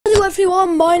Hello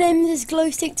everyone, my name is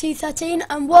Glowstick213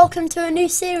 and welcome to a new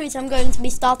series I'm going to be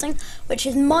starting, which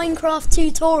is Minecraft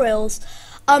tutorials.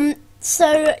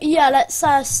 So yeah, let's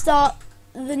start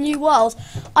the new world.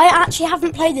 I actually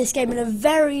haven't played this game in a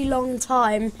very long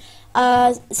time.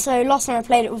 So last time I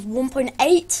played it was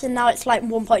 1.8 and now it's like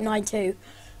 1.92,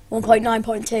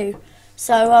 1.9.2.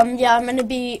 So yeah, I'm going to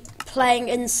be playing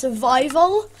in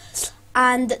survival,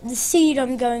 and the seed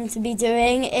I'm going to be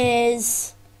doing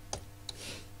is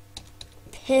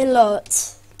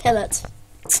pilot.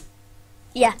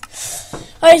 Yeah,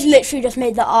 I literally just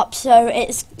made that up. So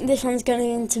this one's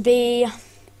going to be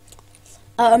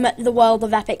the world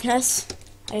of epicness.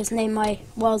 I just named my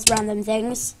world's random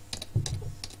things.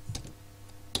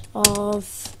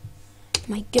 Of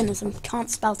my goodness, I can't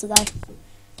spell today.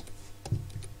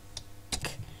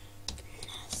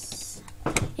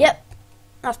 Yep,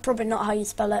 that's probably not how you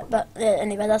spell it, but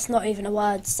anyway, that's not even a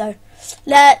word. So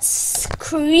let's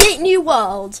create new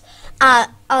world.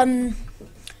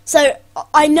 So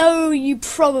I know you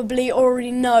probably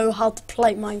already know how to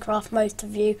play Minecraft, most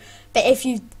of you, but if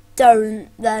you don't,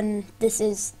 then this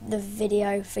is the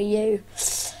video for you.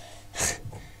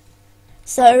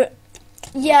 So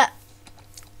yeah,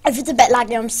 if it's a bit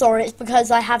laggy, I'm sorry. It's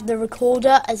because I have the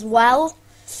recorder as well.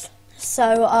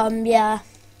 So yeah.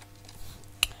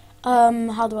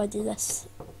 How do I do this?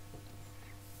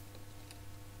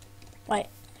 Wait,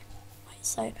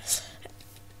 so,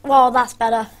 well, that's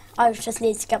better. I just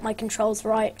need to get my controls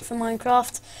right for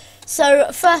Minecraft.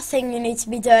 So, first thing you need to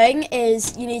be doing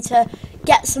is you need to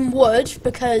get some wood,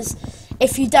 because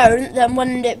if you don't, then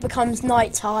when it becomes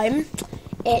night time,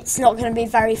 it's not going to be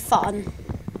very fun.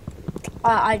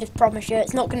 I just promise you,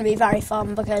 it's not going to be very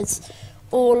fun, because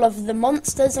all of the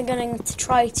monsters are going to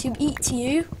try to eat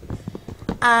you.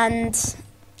 And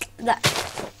that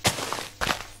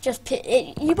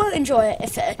you won't enjoy it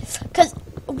because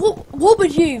what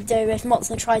would you do if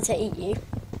monster tried to eat you?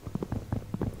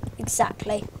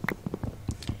 Exactly.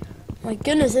 My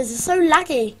goodness, this is so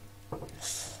laggy.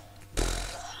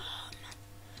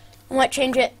 I might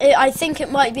change it. I think it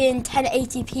might be in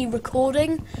 1080p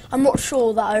recording. I'm not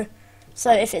sure though.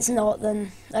 So if it's not,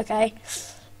 then okay.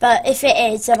 But if it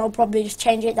is, then I'll probably just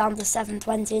change it down to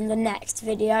 720 in the next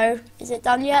video. Is it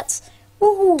done yet?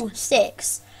 Woohoo,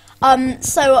 6.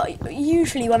 So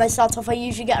usually when I start off, I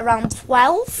usually get around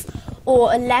 12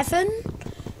 or 11.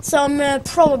 So I'm going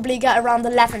to probably get around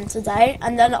 11 today,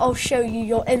 and then I'll show you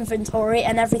your inventory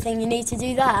and everything you need to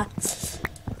do there.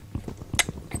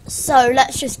 So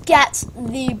let's just get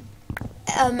the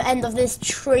end of this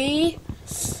tree.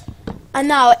 And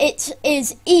now it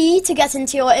is E to get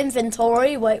into your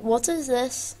inventory. Wait, what is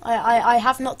this? I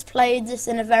have not played this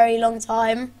in a very long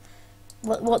time.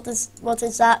 What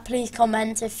is that? Please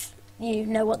comment if you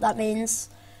know what that means.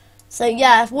 So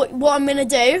yeah, what I'm gonna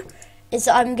do is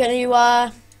I'm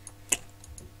gonna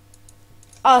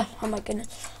oh my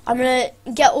goodness, I'm gonna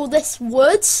get all this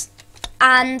wood,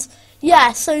 and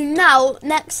yeah, so now,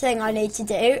 next thing I need to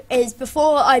do is,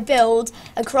 before I build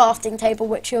a crafting table,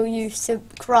 which you'll use to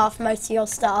craft most of your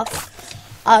stuff,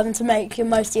 to make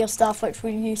most of your stuff, which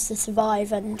we use to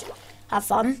survive and have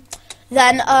fun,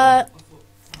 then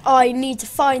I need to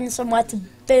find somewhere to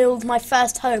build my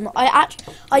first home.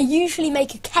 I usually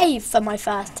make a cave for my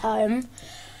first home.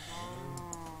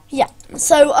 Yeah,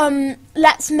 so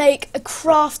let's make a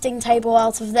crafting table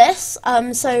out of this.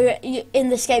 So in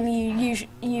this game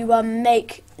you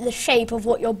make the shape of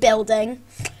what you're building.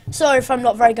 Sorry if I'm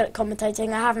not very good at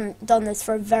commentating. I haven't done this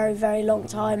for a very, very long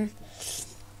time.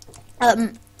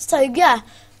 So yeah,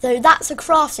 so that's a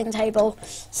crafting table.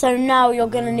 So now you're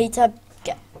going to need to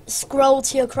scroll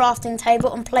to your crafting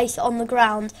table and place it on the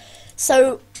ground.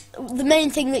 So the main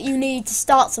thing that you need to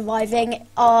start surviving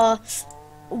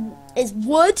is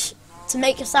wood to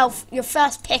make yourself your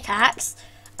first pickaxe,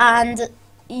 and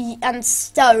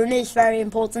stone is very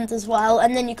important as well,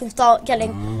 and then you can start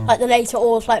getting like the later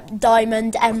ores like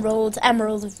diamond, emerald.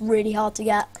 Emerald is really hard to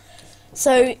get.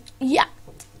 So yeah,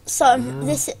 so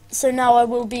now I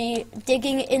will be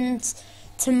digging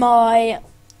into my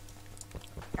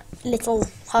little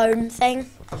home thing.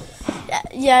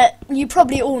 Yeah, you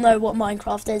probably all know what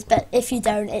Minecraft is, but if you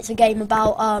don't, it's a game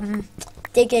about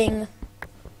digging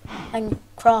and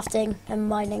crafting and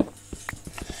mining.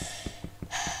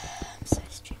 I'm so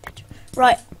stupid.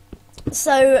 Right,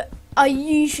 so I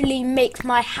usually make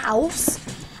my house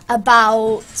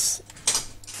about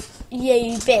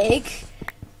yay big.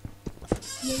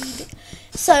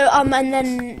 So and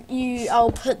then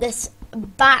I'll put this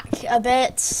back a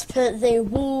bit, put the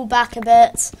wall back a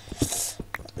bit.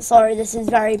 Sorry, this is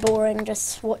very boring,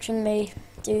 just watching me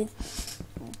dig.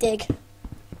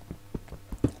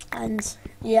 And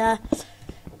Yeah.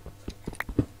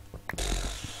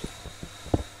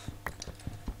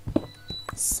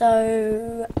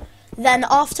 So then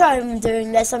after I'm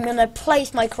doing this, I'm going to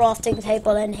place my crafting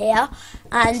table in here,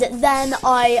 and then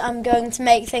I am going to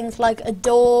make things like a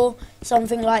door,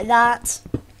 something like that.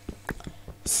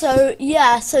 So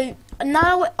yeah, so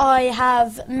now I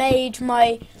have made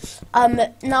my,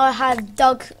 now I have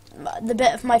dug the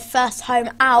bit of my first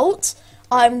home out.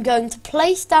 I'm going to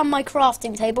place down my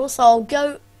crafting table, so I'll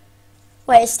go,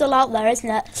 wait, it's still out there, isn't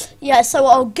it? Yeah, so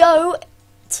I'll go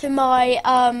to my,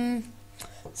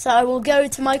 so I will go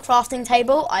to my crafting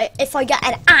table. If I get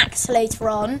an axe later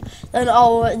on, then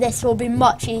this will be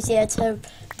much easier to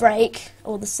break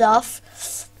all the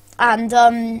stuff. And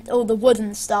all the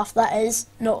wooden stuff, that is,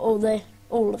 not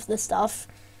all of the stuff.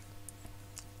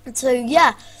 So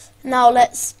yeah, now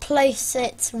let's place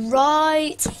it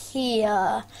right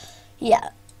here. Yeah,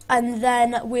 and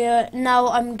then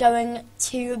I'm going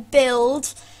to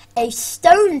build a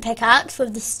stone pickaxe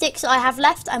with the sticks I have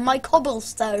left and my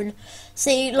cobblestone.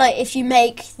 See, like if you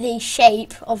make the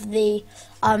shape of the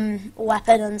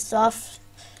weapon and stuff,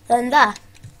 then there.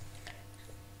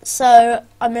 So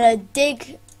I'm gonna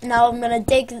dig. Now I'm gonna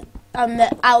dig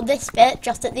out this bit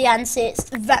just at the end. See,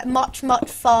 it's much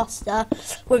faster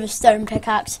with a stone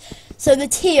pickaxe. So the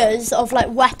tiers of like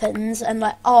weapons and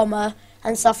like armor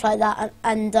and stuff like that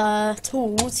and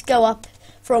tools go up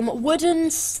from wooden,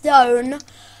 stone,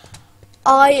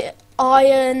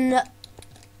 iron,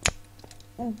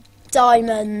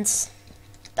 diamonds,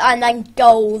 and then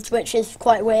gold, which is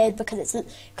quite weird because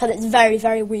it's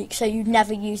very weak. So you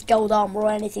never use gold armor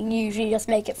or anything. You usually just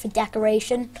make it for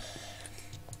decoration,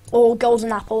 or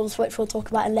golden apples, which we'll talk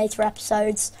about in later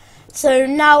episodes. So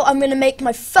now I'm going to make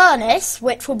my furnace,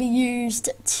 which will be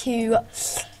used to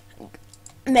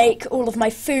make all of my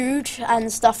food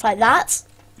and stuff like that.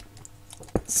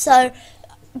 So,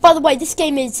 by the way, this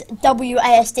game is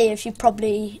WASD, if you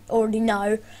probably already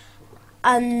know.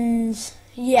 And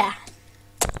yeah,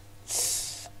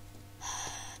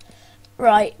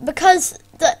 right, because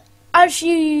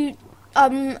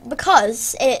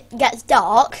because it gets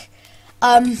dark,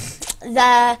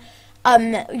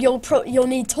 you'll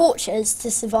need torches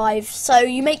to survive. So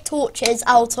you make torches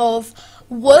out of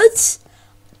wood,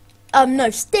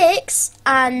 sticks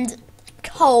and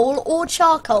coal or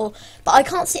charcoal. But I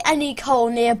can't see any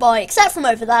coal nearby except from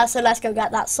over there. So let's go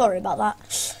get that. Sorry about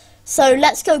that. So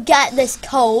let's go get this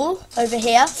coal over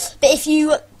here. But if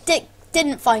you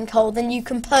didn't find coal, then you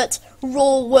can put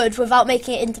raw wood without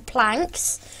making it into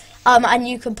planks, and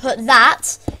you can put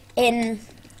that in,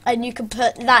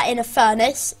 a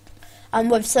furnace,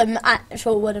 with some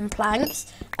actual wooden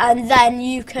planks, and then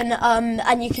you can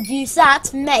use that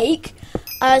to make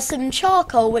some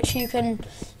charcoal, which you can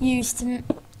use to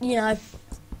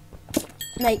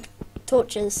make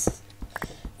torches.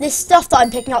 This stuff that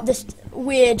I'm picking up, this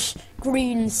weird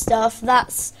green stuff,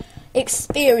 that's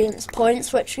experience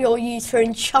points, which you'll use for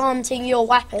enchanting your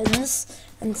weapons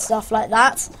and stuff like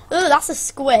that. Oh, that's a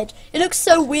squid. It looks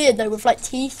so weird though, with like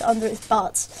teeth under its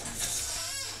butt.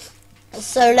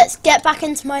 So let's get back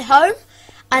into my home,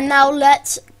 and now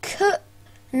let's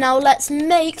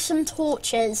make some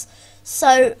torches.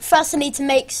 So first I need to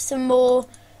make some more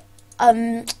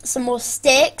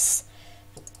sticks,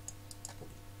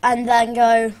 and then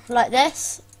go like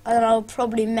this, and then I'll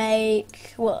probably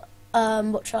make what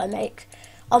shall I make?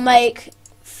 I'll make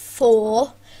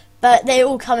 4, but they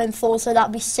all come in 4, so that'll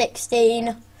be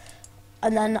 16.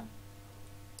 And then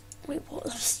wait, what?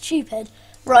 That's stupid.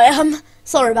 Right,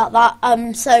 sorry about that.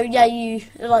 So yeah,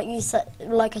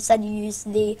 like I said, you use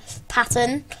the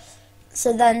pattern.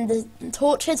 So then the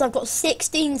torches, I've got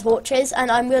 16 torches,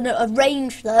 and I'm going to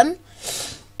arrange them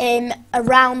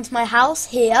around my house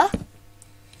here.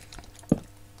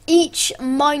 Each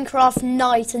Minecraft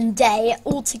night and day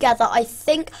altogether,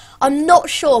 I'm not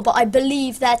sure, but I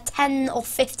believe they're 10 or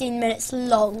 15 minutes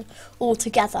long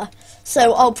altogether.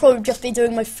 So I'll probably just be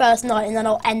doing my first night and then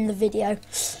I'll end the video.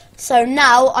 So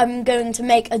now I'm going to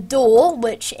make a door,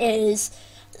 which is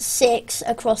 6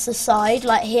 across the side,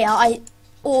 like here.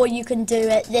 Or you can do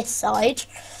it this side,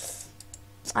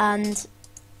 and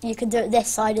you can do it this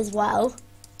side as well.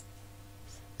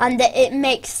 And it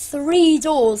makes 3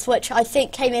 doors, which I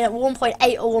think came in at 1.8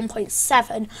 or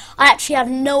 1.7. I actually have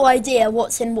no idea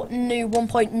what's in new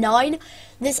 1.9.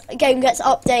 This game gets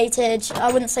updated,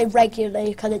 I wouldn't say regularly,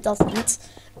 because it doesn't.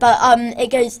 But it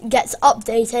gets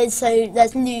updated, so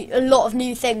there's a lot of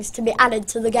new things to be added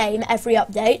to the game every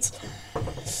update.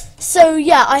 So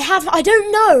yeah, I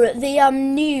don't know the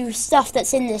new stuff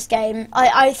that's in this game.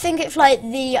 I think it's like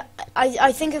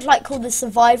I think it's like called the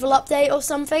survival update or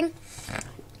something.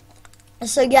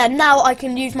 So yeah, now I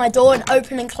can use my door and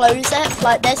open and close it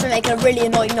like this and make a really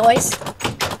annoying noise.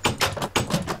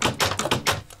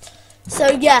 So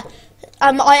yeah,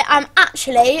 I am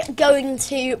actually going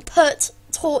to put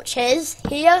torches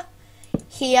here,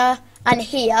 here, and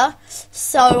here,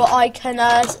 so I can,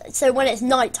 so when it's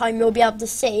night time, you'll be able to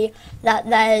see that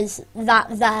there's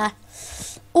that there.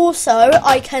 Also,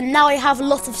 now I have a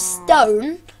lot of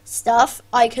stone stuff,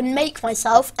 I can make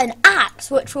myself an axe,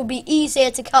 which will be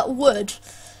easier to cut wood.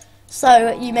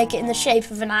 So you make it in the shape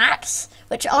of an axe,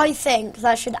 which I think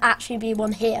there should actually be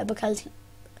one here, because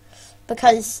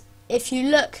if you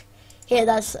look here,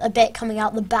 there's a bit coming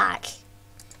out the back.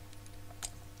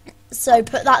 So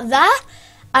put that there,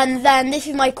 and then this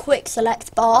is my quick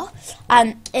select bar,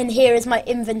 and in here is my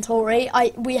inventory.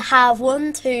 We have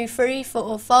 1, 2, 3,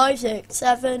 4, 5, 6,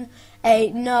 7,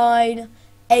 8, 9,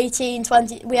 18,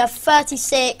 20. We have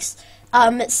 36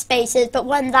 spaces, but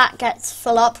when that gets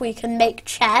full up, we can make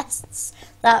chests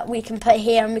that we can put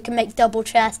here, and we can make double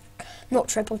chests, not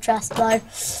triple chests though.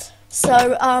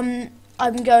 So I'm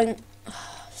going,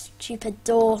 stupid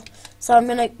door. So I'm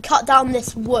going to cut down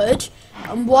this wood.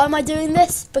 And why am I doing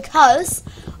this? Because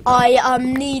I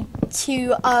need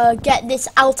to get this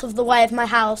out of the way of my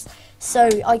house so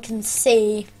I can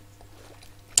see.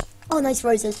 Oh, nice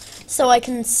roses. So I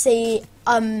can see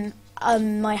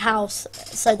my house,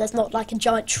 so there's not like a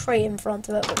giant tree in front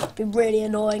of it, which would be really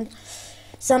annoying.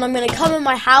 So then I'm going to come in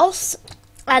my house,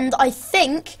 and I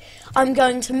think I'm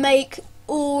going to make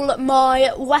all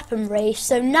my weaponry.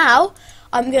 So now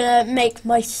I'm going to make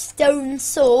my stone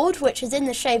sword, which is in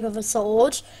the shape of a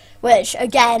sword, which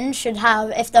again should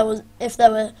have, if there were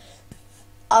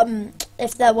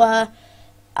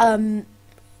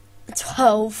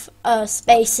 12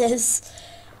 spaces.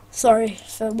 Sorry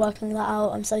for working that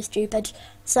out, I'm so stupid.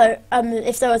 So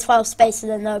if there were 12 spaces,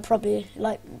 then there would probably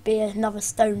be another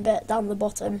stone bit down the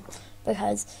bottom,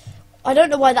 because I don't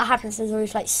know why that happens. There's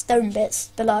always stone bits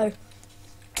below.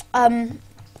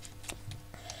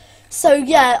 So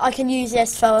yeah, I can use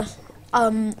this for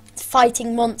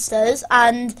fighting monsters,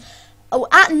 and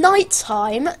at night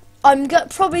time I'm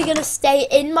probably going to stay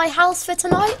in my house for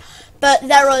tonight, but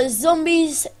there are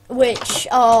zombies which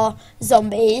are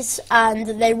zombies,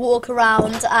 and they walk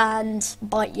around and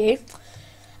bite you,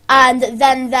 and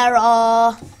then there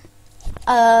are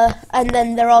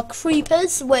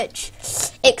creepers which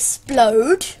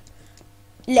explode,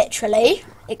 literally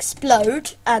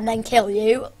explode, and then kill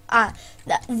you.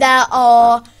 There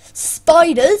are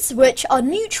spiders which are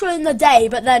neutral in the day,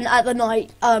 but then at the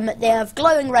night they have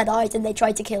glowing red eyes and they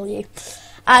try to kill you.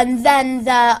 And then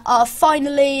there are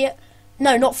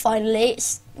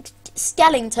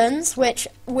skeletons which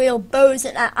wield bows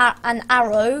and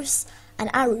arrows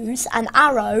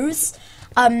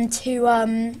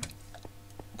to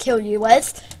kill you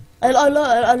with.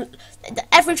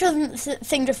 Every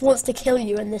thing just wants to kill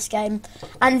you in this game.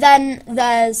 And then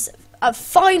there's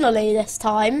finally this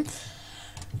time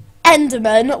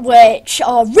Endermen, which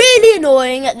are really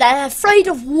annoying. They're afraid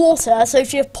of water, so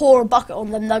if you pour a bucket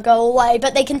on them, they'll go away.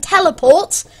 But they can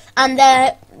teleport, and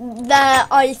they're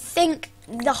I think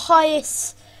the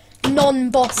highest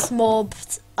non-boss mob,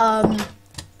 the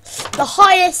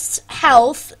highest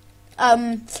health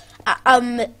mob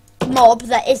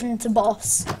that isn't a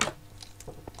boss.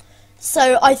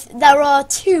 So there are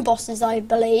 2 bosses, I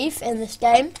believe, in this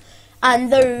game,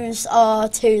 and those are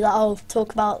 2 that I'll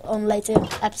talk about on later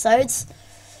episodes.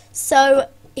 So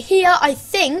here I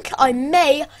think I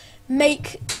may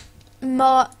make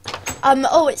my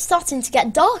oh, it's starting to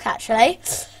get dark actually.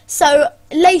 So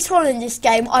later on in this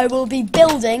game I will be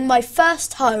building my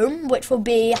first home, which will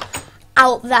be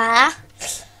out there,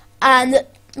 and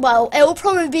well, it will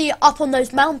probably be up on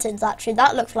those mountains actually.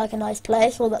 That looks like a nice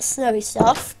place, all that snowy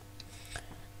stuff.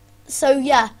 So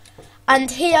yeah,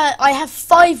 and here I have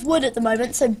 5 wood at the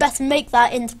moment, so better make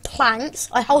that into planks.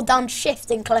 I hold down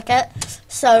shift and click it,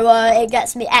 so it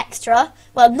gets me extra.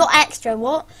 Well, not extra,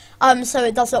 what? So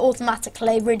it does it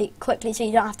automatically really quickly, so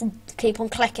you don't have to keep on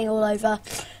clicking all over.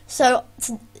 So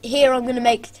here I'm going to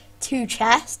make 2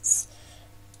 chests.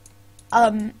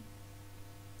 And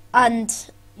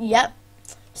yep,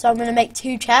 so I'm going to make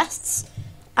 2 chests,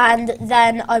 and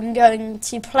then I'm going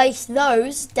to place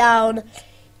those down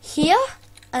here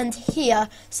and here,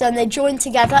 so then they join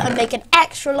together and make an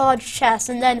extra large chest.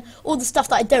 And then all the stuff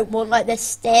that I don't want, like this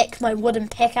stick, my wooden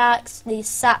pickaxe, these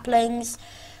saplings,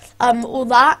 all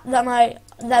that, then I'll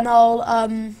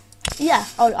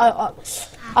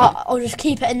just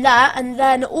keep it in there. And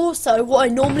then also what I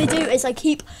normally do is I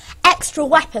keep extra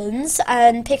weapons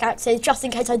and pickaxes just in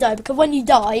case I die, because when you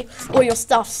die all your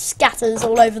stuff scatters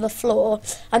all over the floor,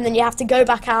 and then you have to go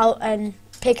back out and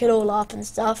pick it all up and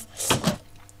stuff.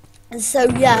 And so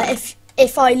yeah,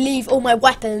 if I leave all my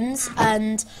weapons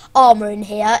and armour in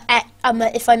here,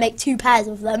 if I make 2 pairs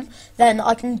of them, then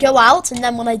I can go out, and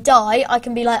then when I die, I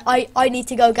can be like, I need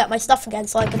to go get my stuff again,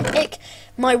 so I can pick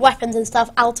my weapons and stuff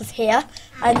out of here,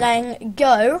 and then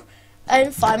go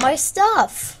and find my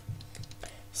stuff.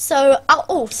 So,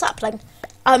 oh, sapling.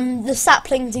 The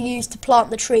saplings are used to plant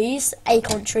the trees,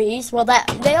 acorn trees. Well,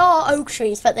 they are oak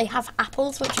trees, but they have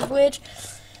apples, which is weird.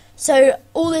 So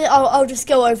I'll just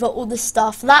go over all the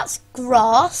stuff. That's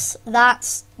grass,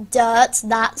 that's dirt,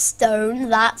 that's stone,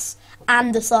 that's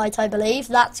andesite, I believe.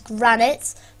 That's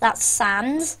granite, that's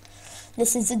sand.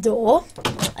 This is a door,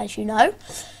 as you know.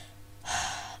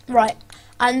 Right,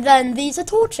 and then these are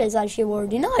torches, as you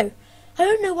already know. I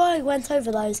don't know why I went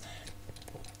over those.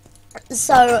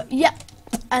 So, yeah.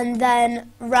 And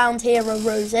then round here are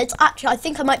roses. Actually, I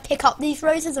think I might pick up these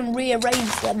roses and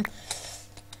rearrange them.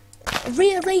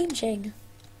 Rearranging,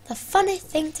 the funny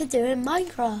thing to do in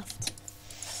Minecraft.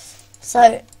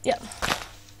 So yeah,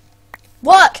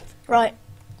 work right.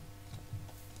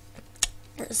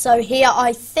 So here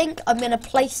I think I'm gonna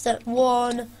place that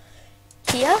one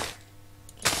here,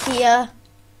 here,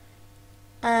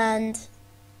 and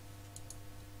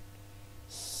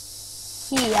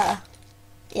here.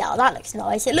 Yeah, that looks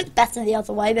nice. It looked better the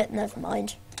other way, but never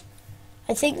mind.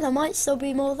 I think there might still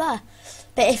be more there,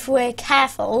 but if we're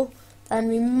careful, then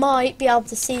we might be able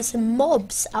to see some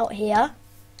mobs out here.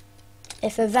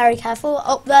 If we're very careful.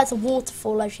 Oh, there's a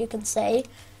waterfall, as you can see.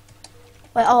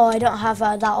 Wait, oh, I don't have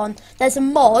that on. There's a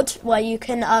mod where you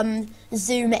can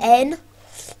zoom in.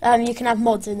 You can have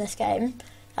mods in this game,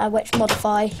 which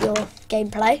modify your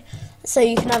gameplay. So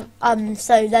you can have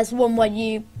so there's one where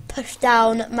you push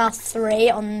down mouse 3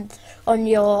 on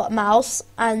your mouse,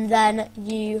 and then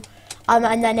you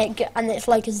and it's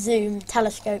like a zoom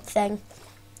telescope thing.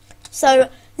 So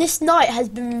this night has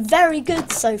been very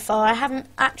good so far. I haven't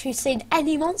actually seen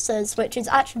any monsters, which is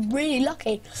actually really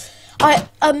lucky. I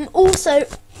also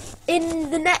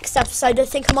in the next episode I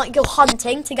think I might go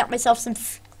hunting to get myself some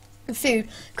food,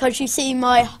 because you see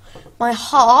my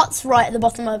heart right at the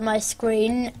bottom of my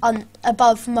screen,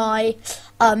 above my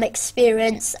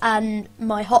experience and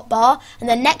my hotbar, and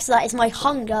then next to that is my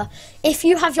hunger. If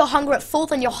you have your hunger at full,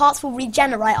 then your hearts will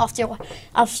regenerate after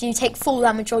you take full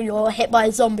damage, or you're hit by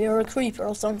a zombie or a creeper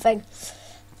or something.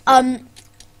 And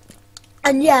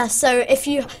yeah, so if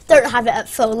you don't have it at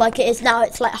full like it is now,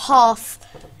 it's like half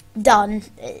done,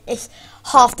 it's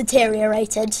half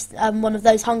deteriorated, one of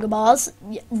those hunger bars,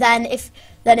 then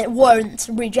it won't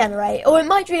regenerate, or it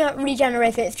might regenerate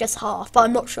if it's just half, but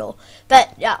I'm not sure.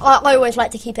 But yeah, I always like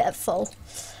to keep it at full.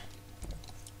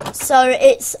 So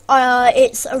it's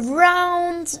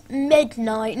around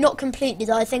midnight, not completely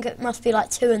though. I think it must be like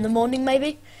 2 in the morning,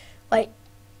 maybe. Wait,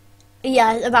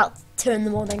 yeah, about 2 in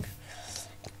the morning.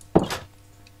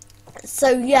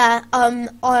 So yeah,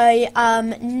 I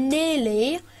am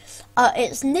nearly.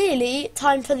 It's nearly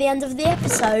time for the end of the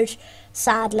episode,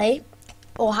 sadly,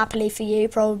 or happily for you,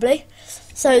 probably.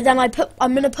 So then I'm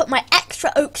going to put my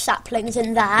extra oak saplings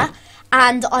in there,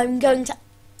 and I'm going to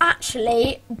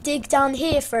actually dig down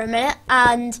here for a minute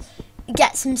and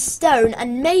get some stone,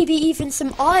 and maybe even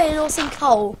some iron or some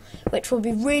coal, which will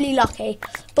be really lucky.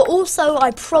 But also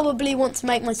I probably want to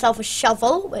make myself a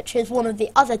shovel, which is one of the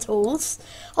other tools.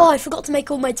 Oh, I forgot to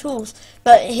make all my tools,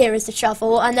 but here is the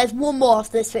shovel, and there's one more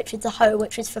of this, which is a hoe,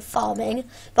 which is for farming,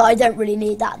 but I don't really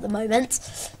need that at the moment.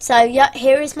 So yeah,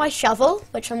 here is my shovel,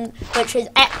 which is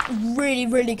really,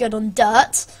 really good on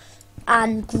dirt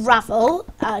and gravel,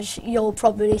 as you'll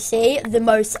probably see, the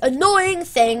most annoying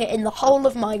thing in the whole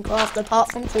of Minecraft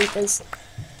apart from creepers.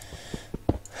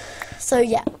 So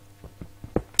yeah,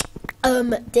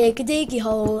 dig a diggy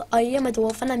hole. I am a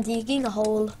dwarf and I'm digging a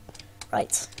hole.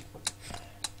 Right,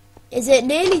 is it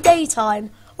nearly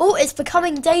daytime? Oh, it's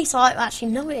becoming daytime.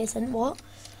 Actually no, it isn't. What?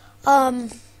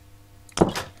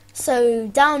 So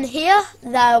down here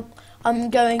there,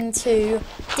 I'm going to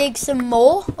dig some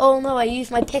more. Oh no, I used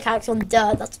my pickaxe on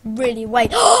dirt. That's really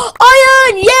weird.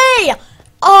 Iron! Yay!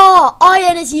 Oh,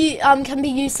 iron is can be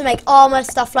used to make armor,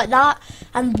 stuff like that,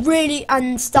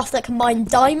 and stuff that can mine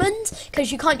diamond,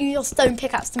 because you can't use your stone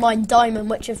pickaxe to mine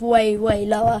diamond, which is way, way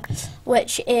lower,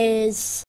 which is